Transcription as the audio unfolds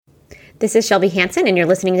This is Shelby Hansen, and you're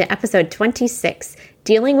listening to episode 26,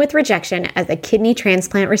 Dealing with Rejection as a Kidney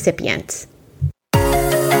Transplant Recipient.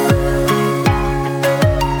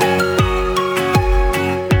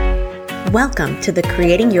 Welcome to the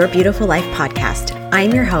Creating Your Beautiful Life podcast.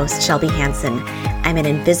 I'm your host, Shelby Hansen. I'm an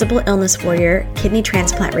invisible illness warrior, kidney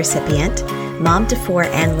transplant recipient, mom to four,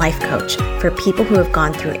 and life coach for people who have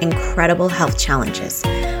gone through incredible health challenges.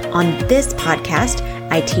 On this podcast,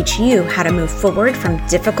 I teach you how to move forward from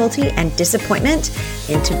difficulty and disappointment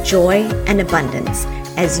into joy and abundance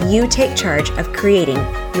as you take charge of creating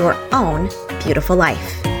your own beautiful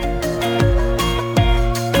life.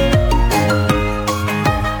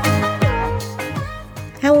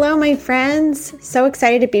 Hello, my friends. So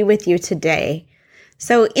excited to be with you today.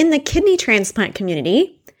 So in the kidney transplant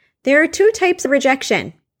community, there are two types of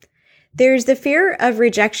rejection. There's the fear of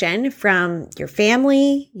rejection from your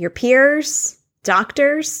family, your peers,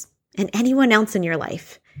 doctors, and anyone else in your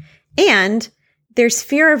life. And there's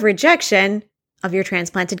fear of rejection of your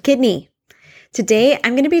transplanted kidney. Today,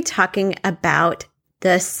 I'm going to be talking about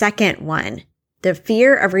the second one, the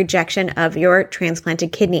fear of rejection of your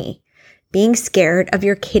transplanted kidney, being scared of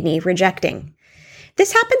your kidney rejecting.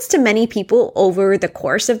 This happens to many people over the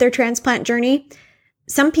course of their transplant journey.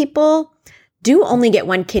 Some people do only get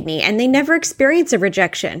one kidney and they never experience a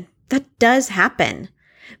rejection. That does happen.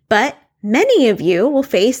 But many of you will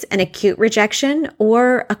face an acute rejection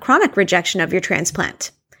or a chronic rejection of your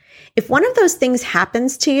transplant. If one of those things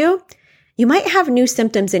happens to you, you might have new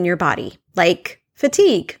symptoms in your body, like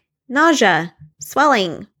fatigue, nausea,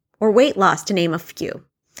 swelling, or weight loss, to name a few.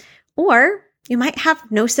 Or you might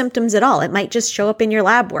have no symptoms at all. It might just show up in your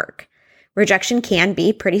lab work. Rejection can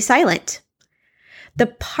be pretty silent. The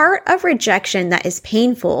part of rejection that is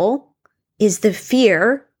painful is the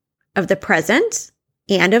fear of the present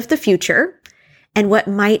and of the future and what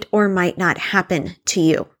might or might not happen to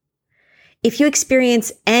you. If you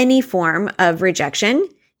experience any form of rejection,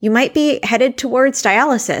 you might be headed towards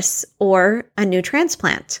dialysis or a new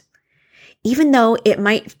transplant. Even though it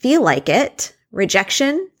might feel like it,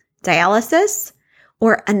 rejection, dialysis,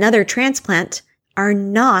 or another transplant are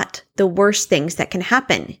not the worst things that can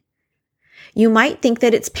happen. You might think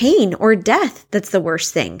that it's pain or death that's the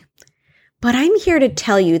worst thing. But I'm here to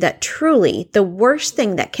tell you that truly the worst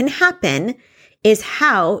thing that can happen is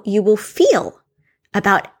how you will feel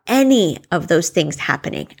about any of those things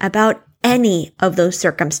happening, about any of those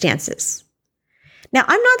circumstances. Now,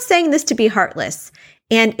 I'm not saying this to be heartless,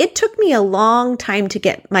 and it took me a long time to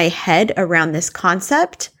get my head around this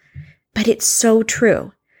concept, but it's so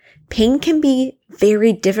true. Pain can be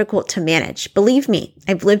very difficult to manage. Believe me,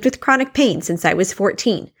 I've lived with chronic pain since I was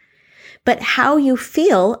 14. But how you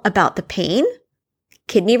feel about the pain,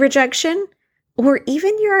 kidney rejection, or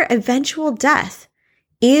even your eventual death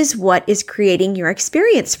is what is creating your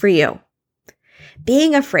experience for you.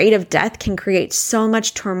 Being afraid of death can create so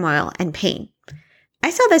much turmoil and pain.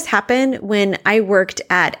 I saw this happen when I worked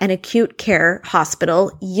at an acute care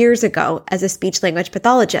hospital years ago as a speech-language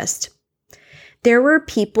pathologist. There were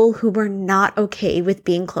people who were not okay with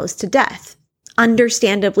being close to death,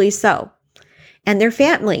 understandably so. And their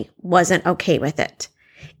family wasn't okay with it.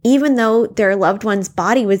 Even though their loved one's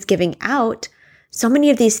body was giving out, so many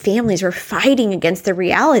of these families were fighting against the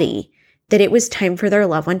reality that it was time for their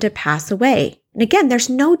loved one to pass away. And again, there's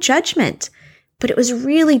no judgment, but it was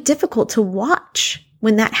really difficult to watch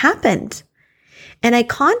when that happened. And I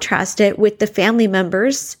contrast it with the family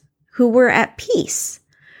members who were at peace,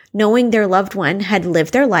 knowing their loved one had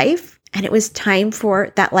lived their life and it was time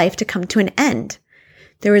for that life to come to an end.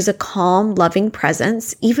 There was a calm, loving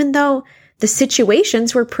presence, even though the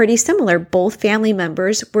situations were pretty similar. Both family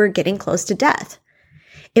members were getting close to death.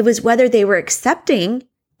 It was whether they were accepting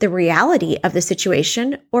the reality of the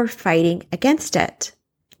situation or fighting against it.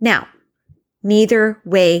 Now, neither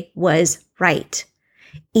way was right.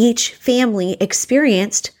 Each family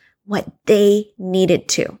experienced what they needed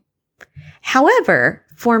to. However,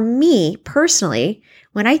 for me personally,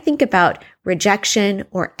 when I think about rejection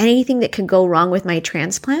or anything that could go wrong with my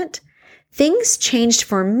transplant, things changed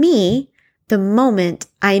for me the moment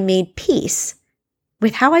I made peace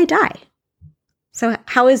with how I die. So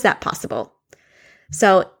how is that possible?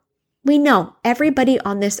 So we know everybody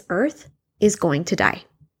on this earth is going to die.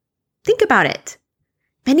 Think about it.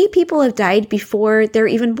 Many people have died before they're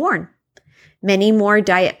even born. Many more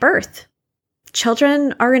die at birth.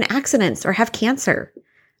 Children are in accidents or have cancer.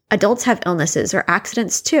 Adults have illnesses or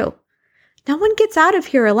accidents too. No one gets out of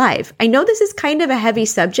here alive. I know this is kind of a heavy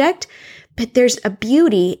subject, but there's a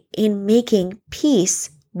beauty in making peace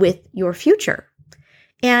with your future.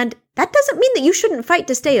 And that doesn't mean that you shouldn't fight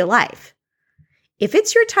to stay alive. if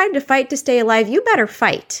it's your time to fight to stay alive, you better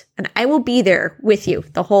fight, and I will be there with you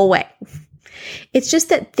the whole way. It's just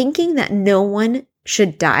that thinking that no one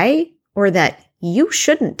should die or that you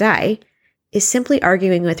shouldn't die is simply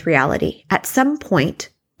arguing with reality. At some point,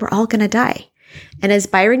 we're all going to die. And as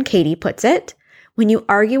Byron Katie puts it, when you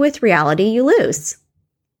argue with reality, you lose,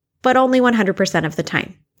 but only 100% of the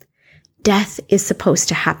time. Death is supposed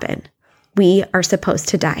to happen. We are supposed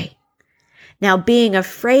to die. Now, being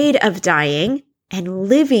afraid of dying and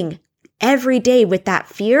living every day with that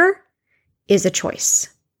fear is a choice.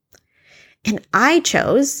 And I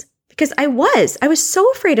chose because I was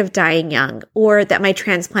so afraid of dying young or that my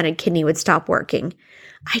transplanted kidney would stop working.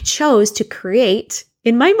 I chose to create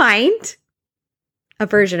in my mind a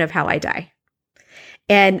version of how I die.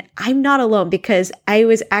 And I'm not alone because I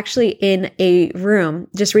was actually in a room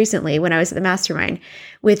just recently when I was at the mastermind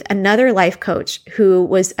with another life coach who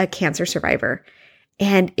was a cancer survivor.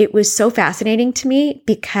 And it was so fascinating to me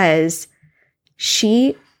because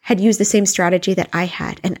she had used the same strategy that I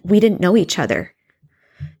had, and we didn't know each other.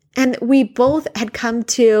 And we both had come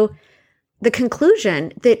to the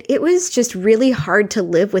conclusion that it was just really hard to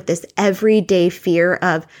live with this everyday fear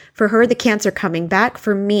of, for her, the cancer coming back,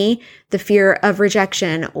 for me, the fear of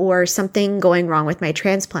rejection or something going wrong with my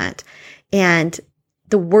transplant. And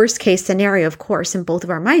the worst case scenario, of course, in both of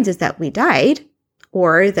our minds is that we died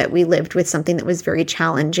or that we lived with something that was very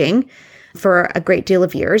challenging for a great deal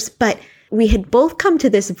of years. But we had both come to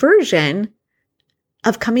this version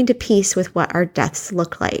of coming to peace with what our deaths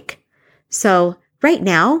look like. So right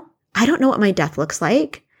now, I don't know what my death looks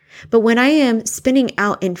like, but when I am spinning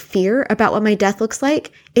out in fear about what my death looks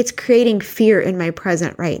like, it's creating fear in my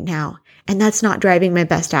present right now. And that's not driving my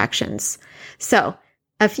best actions. So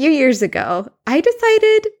a few years ago, I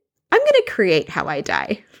decided I'm going to create how I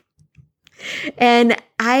die. And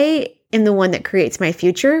I am the one that creates my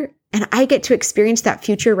future, and I get to experience that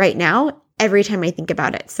future right now every time I think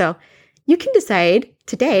about it. So you can decide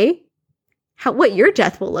today what your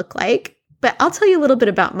death will look like. But I'll tell you a little bit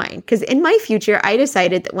about mine, because in my future, I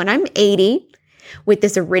decided that when I'm 80, with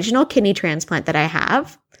this original kidney transplant that I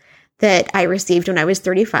have, that I received when I was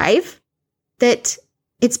 35, that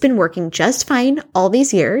it's been working just fine all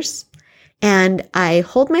these years. And I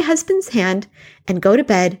hold my husband's hand and go to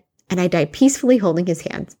bed, and I die peacefully holding his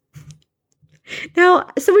hand. Now,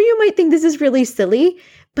 some of you might think this is really silly,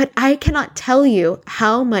 but I cannot tell you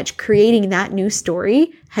how much creating that new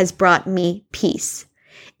story has brought me peace.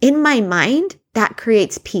 In my mind, that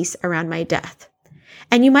creates peace around my death.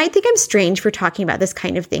 And you might think I'm strange for talking about this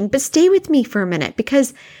kind of thing, but stay with me for a minute,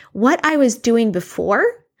 because what I was doing before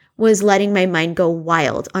was letting my mind go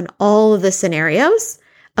wild on all of the scenarios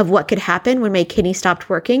of what could happen when my kidney stopped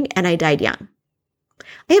working and I died young.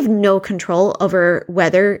 I have no control over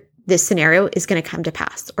whether this scenario is going to come to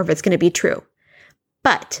pass or if it's going to be true.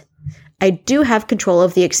 But I do have control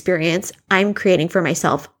of the experience I'm creating for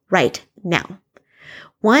myself right now.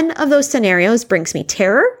 One of those scenarios brings me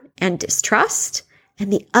terror and distrust,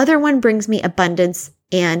 and the other one brings me abundance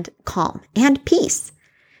and calm and peace.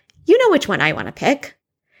 You know which one I want to pick,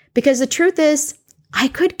 because the truth is, I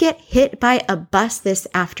could get hit by a bus this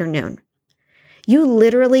afternoon. You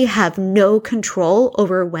literally have no control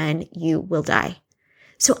over when you will die.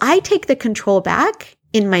 So I take the control back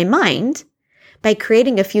in my mind by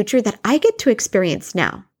creating a future that I get to experience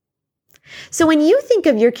now. So when you think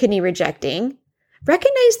of your kidney rejecting,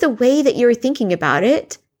 recognize the way that you're thinking about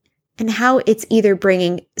it and how it's either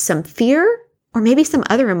bringing some fear or maybe some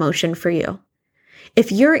other emotion for you.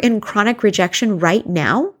 If you're in chronic rejection right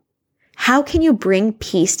now, how can you bring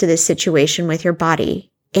peace to this situation with your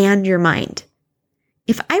body and your mind?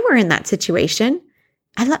 If I were in that situation,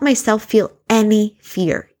 I'd let myself feel any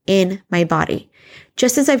fear in my body,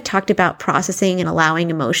 just as I've talked about processing and allowing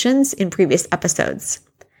emotions in previous episodes.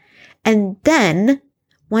 And then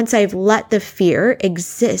once I've let the fear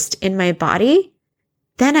exist in my body,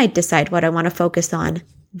 then I'd decide what I want to focus on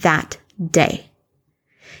that day.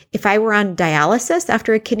 If I were on dialysis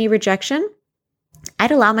after a kidney rejection,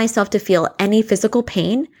 I'd allow myself to feel any physical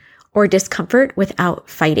pain or discomfort without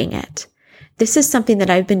fighting it. This is something that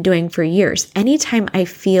I've been doing for years. Anytime I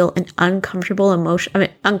feel an uncomfortable emotion,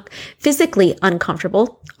 physically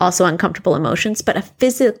uncomfortable, also uncomfortable emotions, but a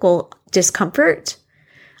physical discomfort,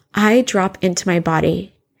 I drop into my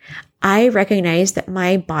body. I recognize that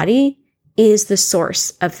my body is the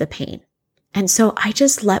source of the pain. And so I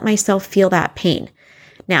just let myself feel that pain.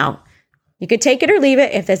 Now, you could take it or leave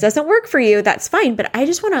it. If this doesn't work for you, that's fine. But I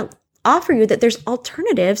just want to offer you that there's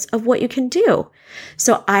alternatives of what you can do.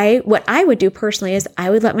 So what I would do personally is I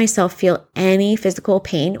would let myself feel any physical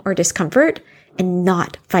pain or discomfort and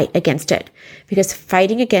not fight against it, because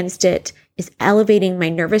fighting against it is elevating my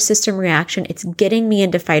nervous system reaction. It's getting me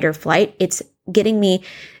into fight or flight. It's getting me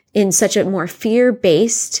in such a more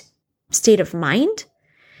fear-based state of mind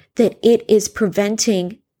that it is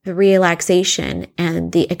preventing the relaxation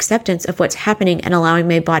and the acceptance of what's happening and allowing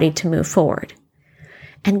my body to move forward.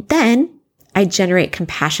 And then I generate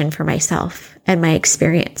compassion for myself and my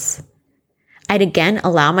experience. I'd again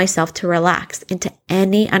allow myself to relax into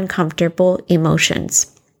any uncomfortable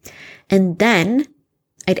emotions. And then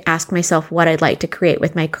I'd ask myself what I'd like to create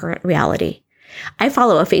with my current reality. I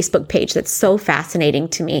follow a Facebook page that's so fascinating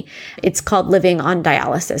to me. It's called Living on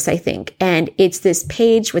Dialysis, I think. And it's this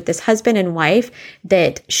page with this husband and wife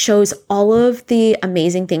that shows all of the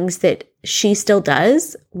amazing things that she still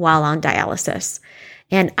does while on dialysis.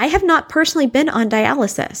 And I have not personally been on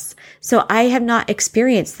dialysis, so I have not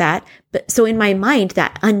experienced that. But so in my mind,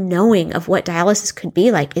 that unknowing of what dialysis could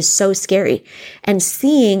be like is so scary. And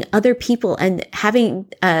seeing other people and having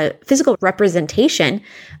a physical representation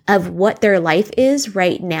of what their life is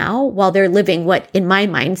right now while they're living what in my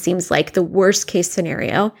mind seems like the worst case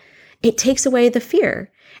scenario, it takes away the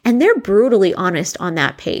fear. And they're brutally honest on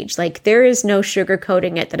that page. Like there is no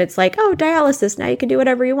sugarcoating it that it's like, oh, dialysis, now you can do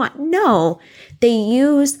whatever you want. No, they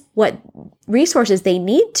use what resources they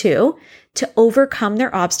need to overcome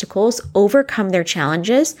their obstacles, overcome their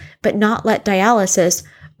challenges, but not let dialysis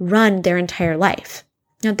run their entire life.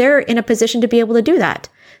 Now they're in a position to be able to do that.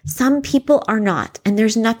 Some people are not, and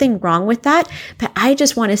there's nothing wrong with that, but I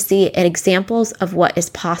just want to see examples of what is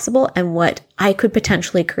possible and what I could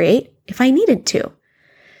potentially create if I needed to.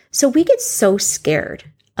 So we get so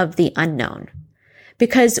scared of the unknown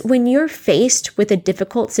because when you're faced with a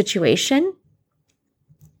difficult situation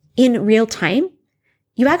in real time,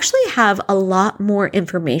 you actually have a lot more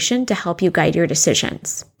information to help you guide your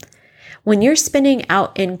decisions. When you're spinning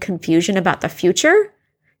out in confusion about the future,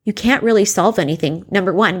 you can't really solve anything.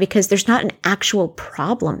 Number one, because there's not an actual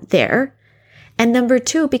problem there. And number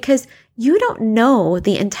two, because you don't know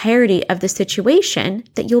the entirety of the situation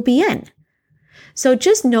that you'll be in. So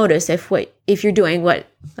just notice if you're doing what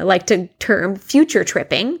I like to term future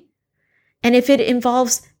tripping, and if it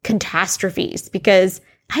involves catastrophes, because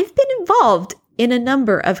I've been involved in a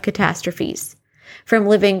number of catastrophes, from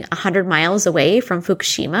living 100 miles away from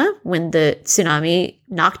Fukushima when the tsunami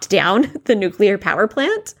knocked down the nuclear power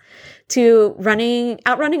plant, to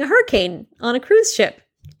outrunning a hurricane on a cruise ship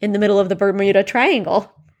in the middle of the Bermuda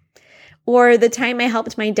Triangle. Or the time I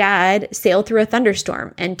helped my dad sail through a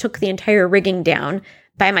thunderstorm and took the entire rigging down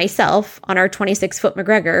by myself on our 26-foot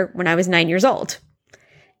McGregor when I was 9 years old.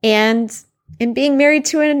 And in being married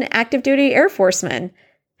to an active duty Air Forceman,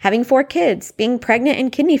 having 4 kids, being pregnant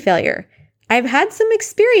and kidney failure, I've had some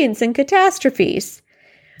experience in catastrophes.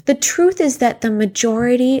 The truth is that the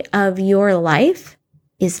majority of your life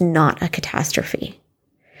is not a catastrophe.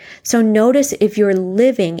 So notice if you're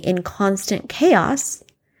living in constant chaos,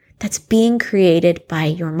 that's being created by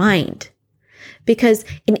your mind. Because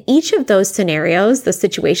in each of those scenarios, the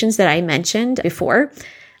situations that I mentioned before,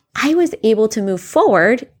 I was able to move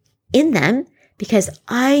forward in them because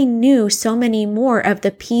I knew so many more of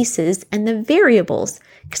the pieces and the variables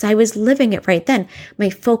because I was living it right then.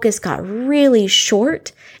 My focus got really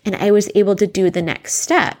short and I was able to do the next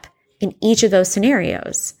step in each of those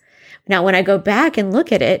scenarios. Now, when I go back and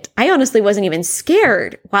look at it, I honestly wasn't even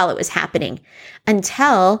scared while it was happening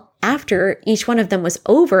until after each one of them was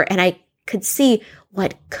over and I could see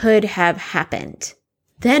what could have happened.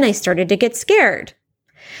 Then I started to get scared.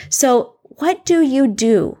 So what do you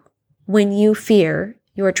do when you fear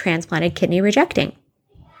your transplanted kidney rejecting?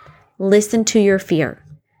 Listen to your fear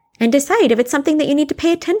and decide if it's something that you need to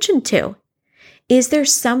pay attention to. Is there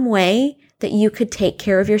some way that you could take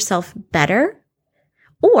care of yourself better?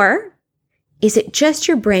 Or is it just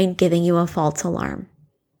your brain giving you a false alarm?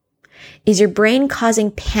 Is your brain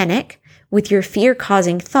causing panic with your fear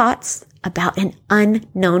causing thoughts about an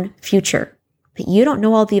unknown future that you don't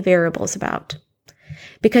know all the variables about?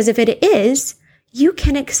 Because if it is, you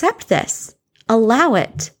can accept this, allow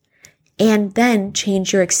it, and then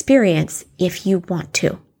change your experience if you want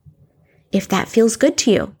to. If that feels good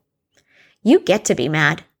to you. You get to be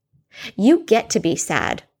mad. You get to be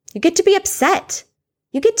sad. You get to be upset.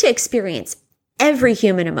 You get to experience every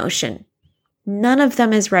human emotion. None of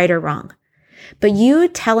them is right or wrong. But you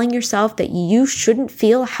telling yourself that you shouldn't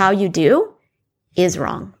feel how you do is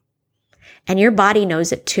wrong. And your body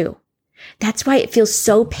knows it too. That's why it feels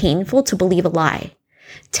so painful to believe a lie.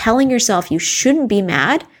 Telling yourself you shouldn't be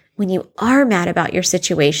mad when you are mad about your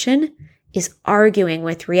situation is arguing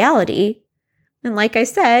with reality. And like I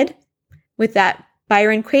said, with that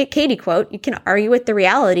Byron Katie quote, you can argue with the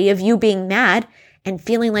reality of you being mad and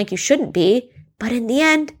feeling like you shouldn't be, but in the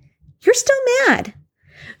end, you're still mad.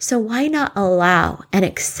 So why not allow and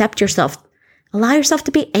accept yourself? Allow yourself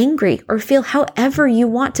to be angry or feel however you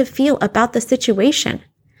want to feel about the situation.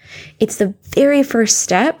 It's the very first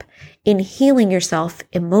step in healing yourself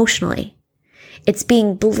emotionally. It's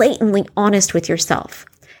being blatantly honest with yourself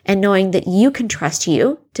and knowing that you can trust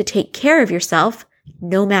you to take care of yourself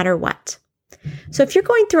no matter what. So if you're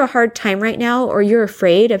going through a hard time right now, or you're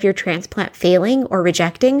afraid of your transplant failing or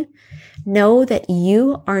rejecting, know that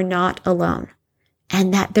you are not alone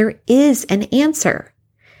and that there is an answer.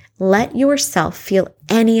 Let yourself feel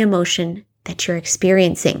any emotion that you're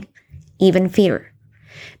experiencing, even fear.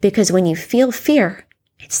 Because when you feel fear,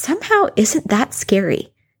 it somehow isn't that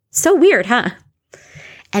scary. So weird, huh?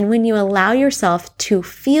 And when you allow yourself to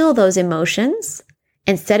feel those emotions,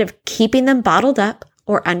 instead of keeping them bottled up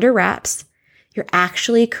or under wraps, you're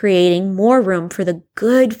actually creating more room for the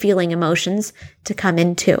good feeling emotions to come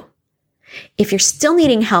in too. If you're still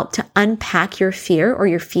needing help to unpack your fear or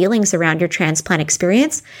your feelings around your transplant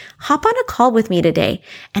experience, hop on a call with me today,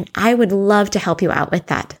 and I would love to help you out with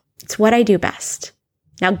that. It's what I do best.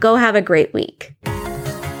 Now go have a great week.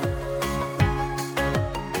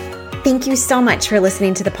 Thank you so much for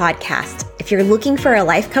listening to the podcast. If you're looking for a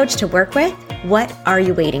life coach to work with, what are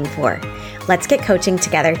you waiting for? Let's get coaching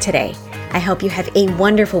together today. I hope you have a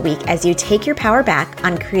wonderful week as you take your power back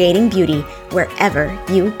on creating beauty wherever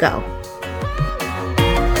you go.